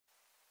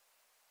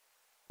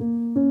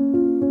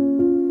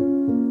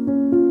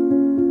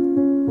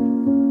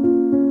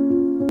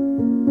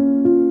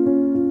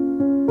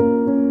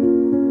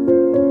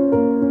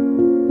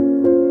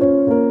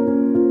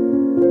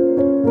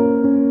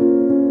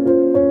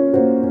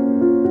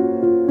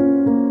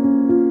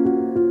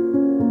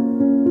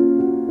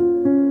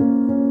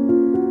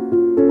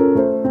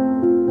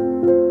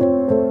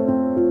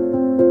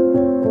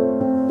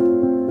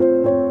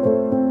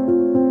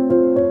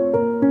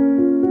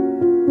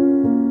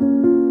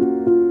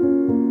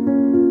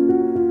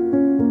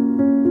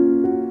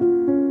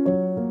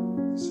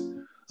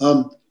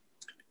Um,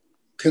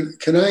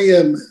 can I,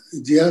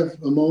 do you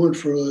have a moment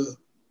for a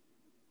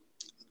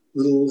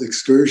little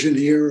excursion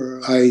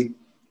here?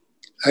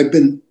 I've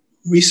been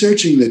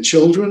researching the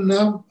children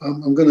now.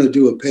 I'm going to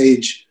do a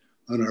page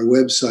on our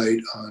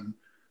website on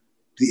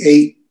the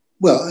 8,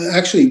 well,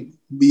 actually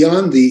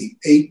beyond the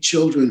 8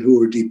 children who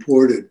were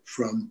deported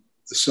from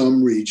the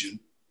Somme region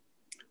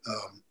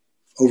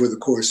over the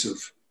course of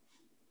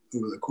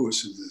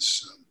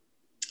this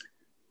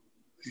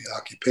the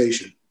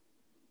occupation.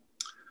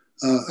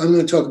 I'm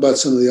going to talk about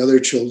some of the other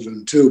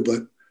children too,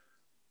 but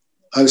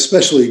I'm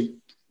especially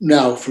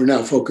now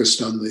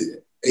focused on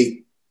the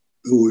 8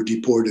 who were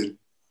deported,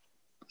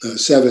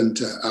 7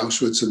 to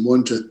Auschwitz and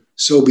 1 to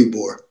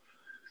Sobibor.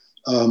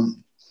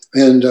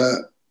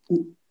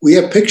 We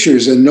have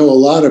pictures and know a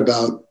lot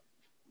about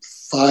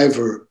 5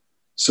 or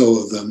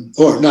so of them,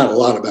 or not a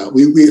lot about,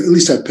 we at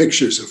least have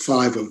pictures of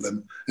 5 of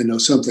them and know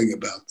something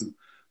about them.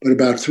 But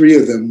about 3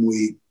 of them,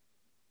 we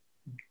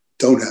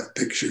don't have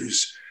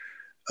pictures.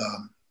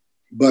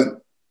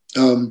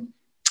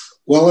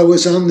 While I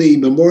was on the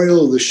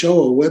Memorial of the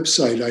Shoah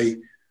website,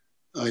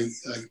 I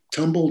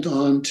tumbled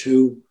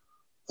onto,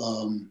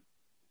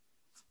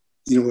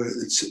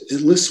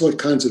 it lists what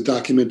kinds of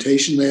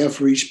documentation they have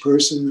for each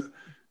person.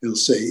 It'll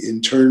say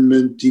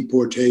internment,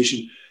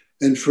 deportation.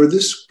 And for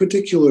this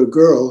particular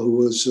girl, who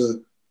was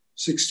a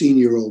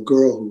 16-year-old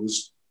girl who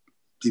was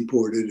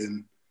deported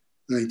in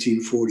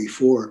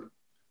 1944,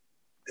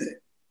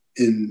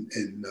 in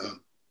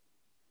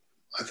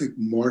I think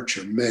March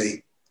or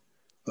May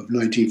of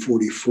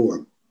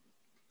 1944,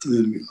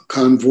 in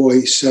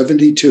Convoy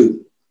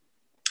 72.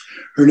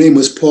 Her name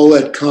was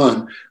Paulette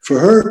Kahn. For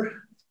her,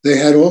 they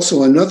had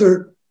also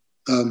another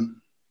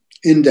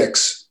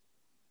index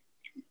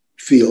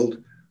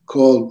field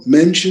called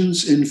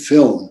Mentions in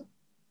Film.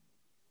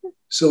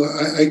 So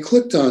I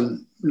clicked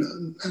on,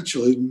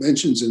 actually,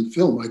 Mentions in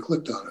Film, I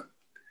clicked on it.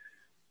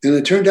 And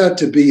it turned out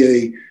to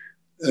be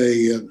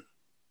a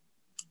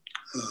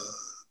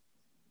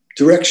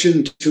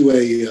direction to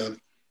a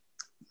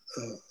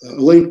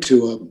link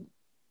to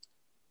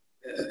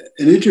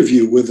an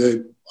interview with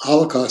a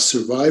Holocaust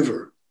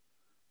survivor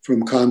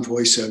from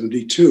Convoy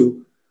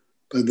 72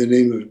 by the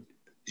name of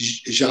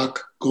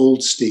Jacques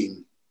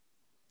Goldstein.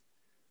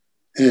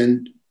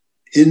 And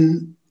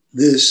in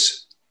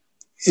this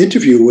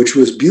interview, which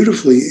was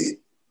beautifully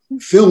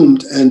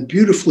filmed and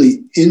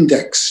beautifully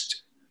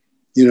indexed,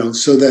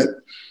 so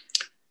that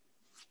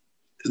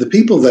the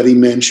people that he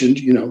mentioned,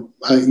 you're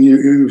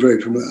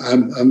very familiar.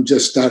 I'm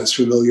just not as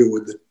familiar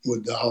with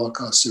the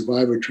Holocaust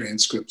survivor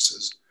transcripts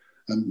as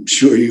I'm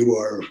sure you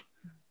are.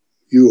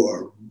 You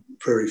are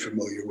very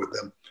familiar with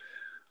them.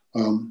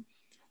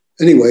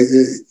 Anyway,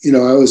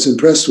 I was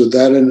impressed with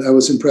that, and I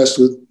was impressed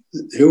with,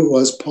 here it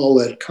was,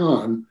 Paulette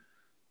Kahn.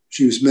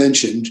 She was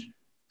mentioned,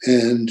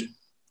 and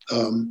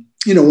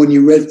when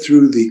you read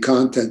through the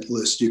content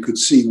list, you could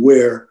see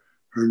where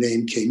her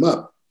name came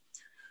up.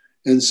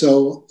 And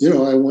so,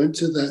 I went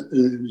to that.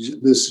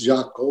 This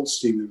Jacques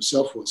Goldstein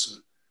himself was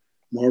a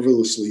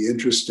marvelously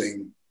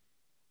interesting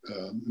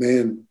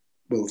man,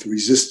 both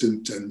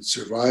resistant and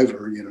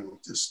survivor,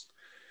 just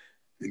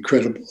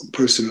incredible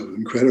person of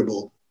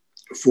incredible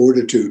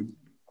fortitude.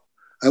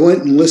 I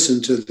went and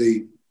listened to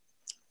the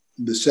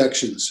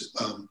sections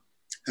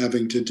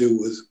having to do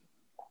with,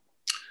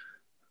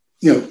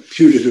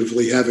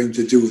 putatively having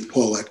to do with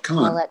Paulette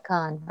Kahn. Paulette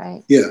Kahn,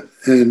 right? Yeah,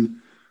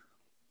 and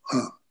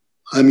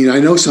I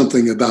know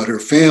something about her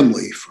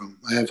family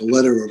I have a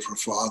letter of her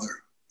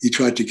father. He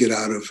tried to get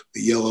out of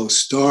the Yellow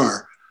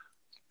Star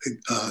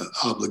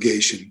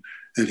obligation,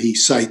 and he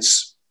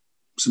cites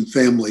some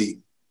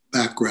family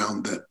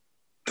background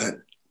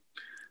that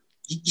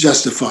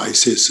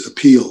justifies his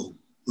appeal,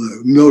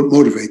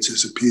 motivates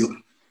his appeal.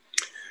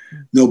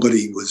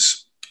 Nobody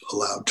was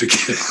allowed to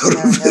get out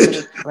of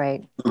it.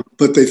 Right.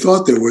 But they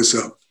thought there was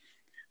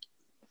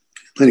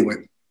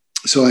anyway.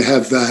 So I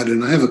have that,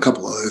 and I have a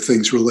couple other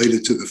things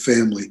related to the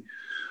family.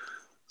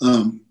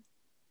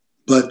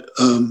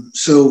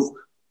 So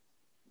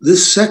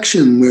this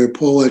section where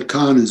Paulette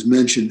Kahn is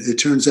mentioned, it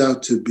turns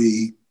out to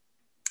be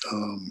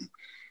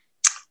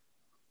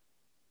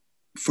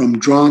from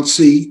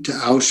Drancy to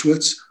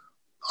Auschwitz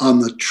on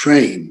the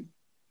train.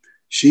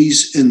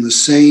 She's in the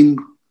same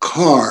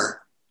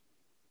car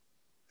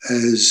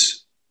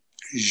as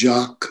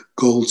Jacques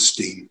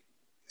Goldstein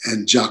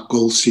and Jacques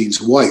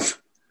Goldstein's wife.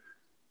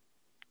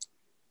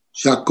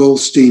 Jacques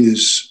Goldstein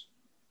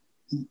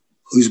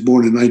was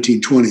born in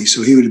 1920,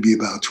 so he would be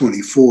about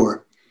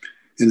 24,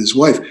 and his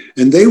wife.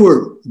 And they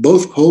were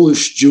both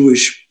Polish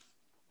Jewish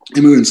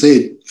immigrants.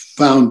 They had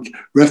found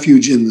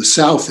refuge in the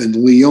South in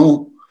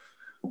Lyon,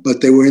 but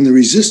they were in the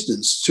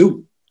resistance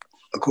too,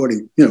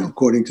 according to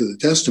the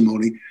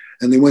testimony.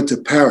 And they went to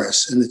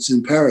Paris, and it's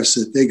in Paris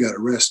that they got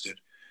arrested.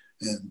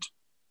 And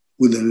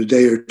within a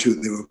day or two,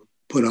 they were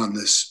put on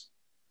this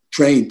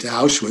train to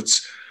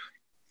Auschwitz,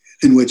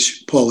 in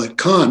which Paulette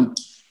Kahn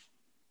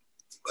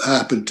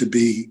happened to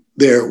be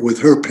there with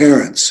her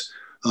parents.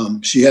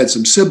 She had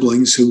some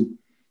siblings who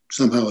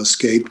somehow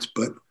escaped,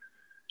 but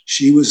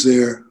she was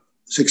there,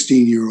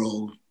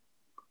 16-year-old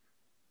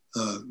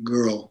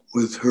girl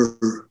with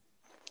her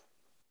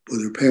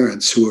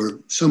parents, who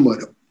are somewhat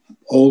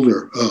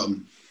older,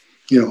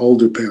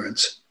 older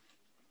parents.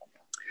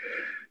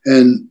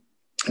 And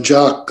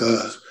Jacques,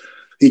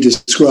 he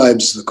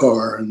describes the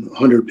car, and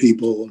 100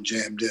 people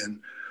jammed in,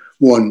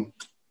 one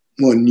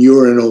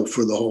urinal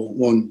for the whole,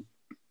 one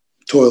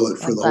toilet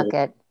for the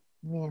bucket.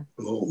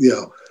 Whole,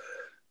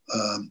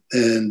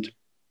 and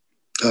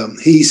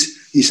he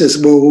says,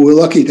 well, we're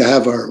lucky to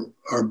have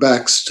our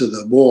backs to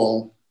the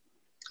wall,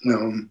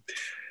 so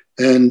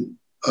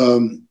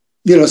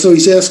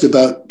he's asked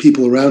about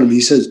people around him.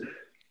 He says,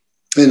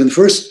 and the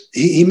first,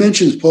 he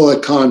mentions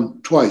Paulette Kahn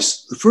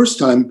twice. The first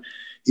time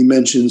he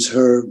mentions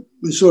her,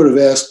 he sort of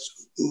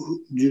asked,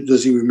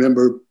 does he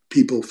remember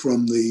people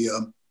from the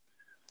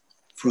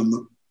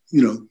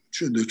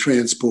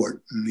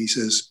transport? And he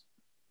says,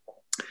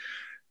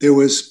 there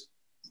was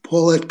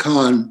Paulette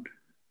Kahn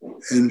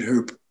and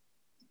her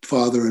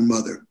father and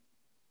mother.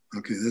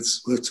 Okay,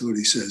 that's what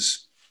he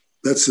says.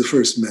 That's the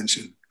first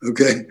mention.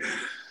 Okay,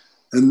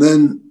 and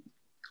then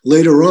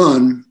later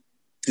on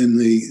in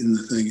the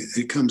thing,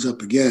 it comes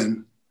up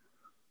again,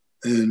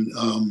 and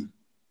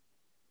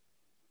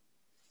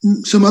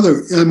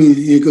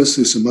he goes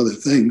through some other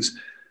things,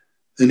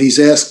 and he's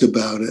asked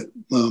about it,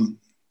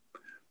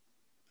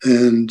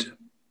 and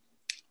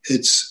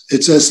it's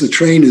as the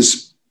train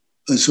is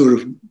sort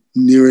of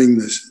nearing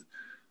the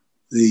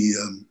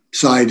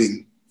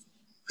siding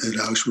at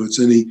Auschwitz,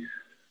 and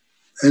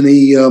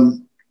he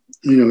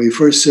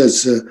first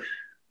says,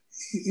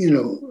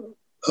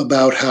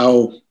 about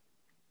how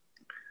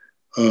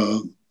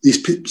these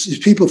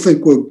people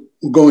think we're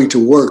going to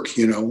work,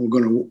 we're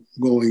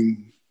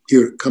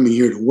coming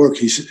here to work.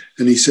 He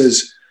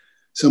says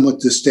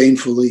somewhat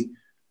disdainfully,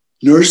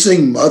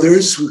 nursing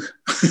mothers,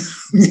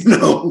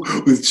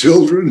 with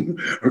children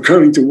are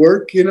coming to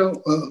work, but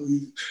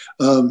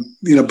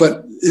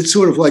it's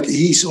sort of like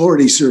he's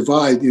already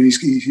survived.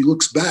 He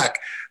looks back.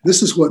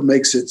 This is what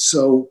makes it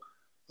so,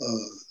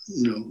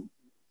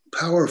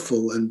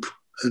 powerful and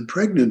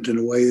pregnant in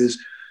a way, is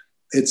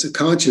it's a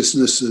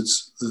consciousness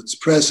that's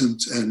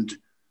present and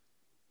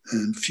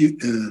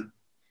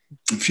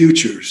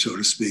future, so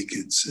to speak.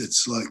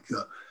 It's like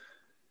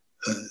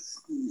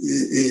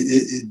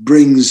it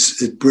brings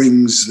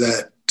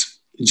that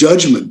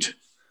judgment,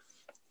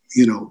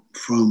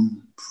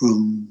 from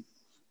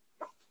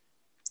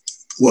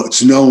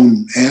what's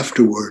known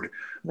afterward,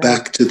 right,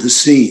 back to the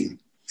scene.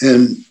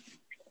 And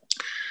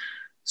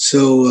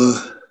so,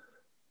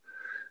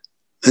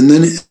 and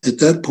then at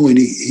that point,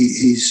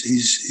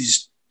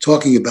 he's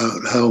talking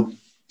about how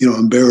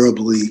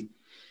unbearably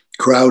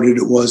crowded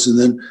it was, and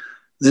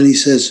then he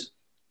says,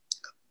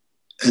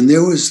 and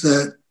there was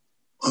that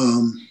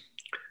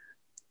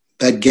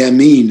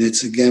gamine. A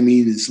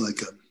gamine is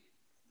like a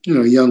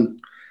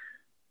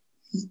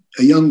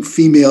young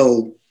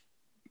female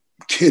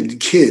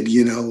kid.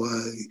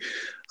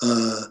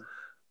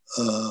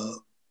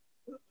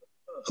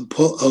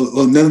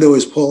 And then there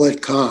was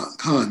Paulette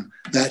Kahn,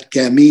 that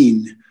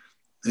gamine.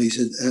 And he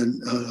said,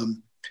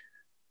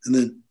 and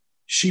then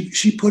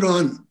she put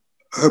on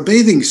her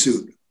bathing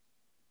suit.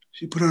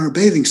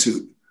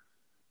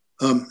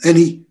 And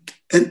he's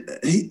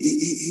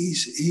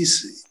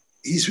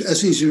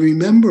as he's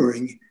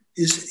remembering,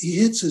 he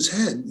hits his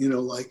head,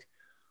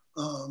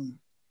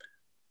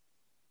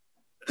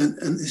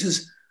 and he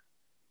says,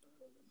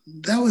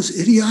 that was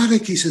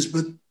idiotic. He says,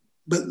 but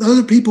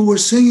other people were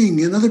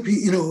singing, and other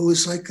people, it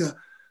was like a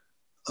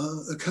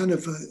kind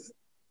of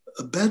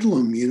a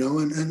bedlam,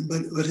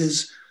 but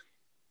his,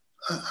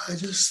 I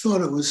just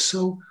thought it was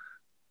so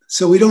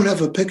we don't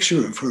have a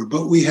picture of her,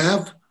 but we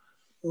have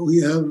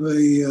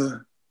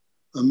a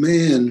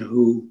man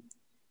who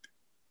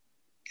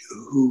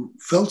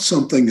felt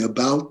something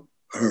about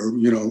her,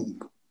 who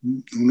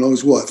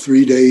knows what,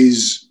 3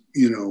 days,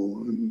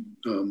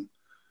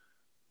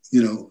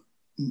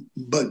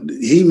 but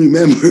he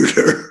remembered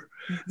her,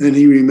 and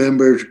he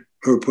remembered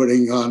her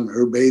putting on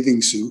her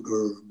bathing suit,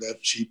 or that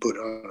she put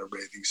on her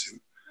bathing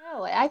suit.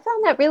 Oh, I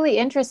found that really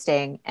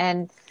interesting.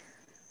 And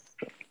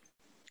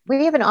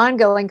we have an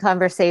ongoing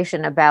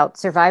conversation about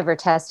survivor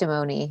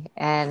testimony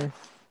and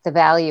the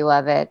value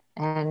of it.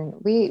 And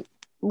we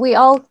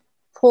all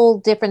pull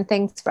different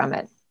things from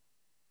it.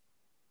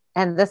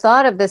 And the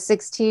thought of the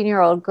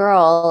 16-year-old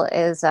girl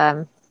is,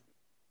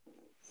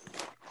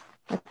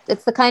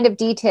 it's the kind of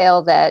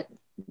detail that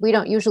we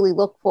don't usually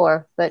look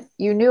for, but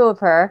you knew of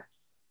her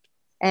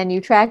and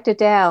you tracked it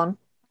down,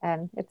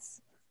 and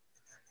it's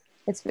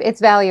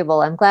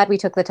valuable. I'm glad we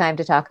took the time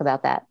to talk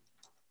about that.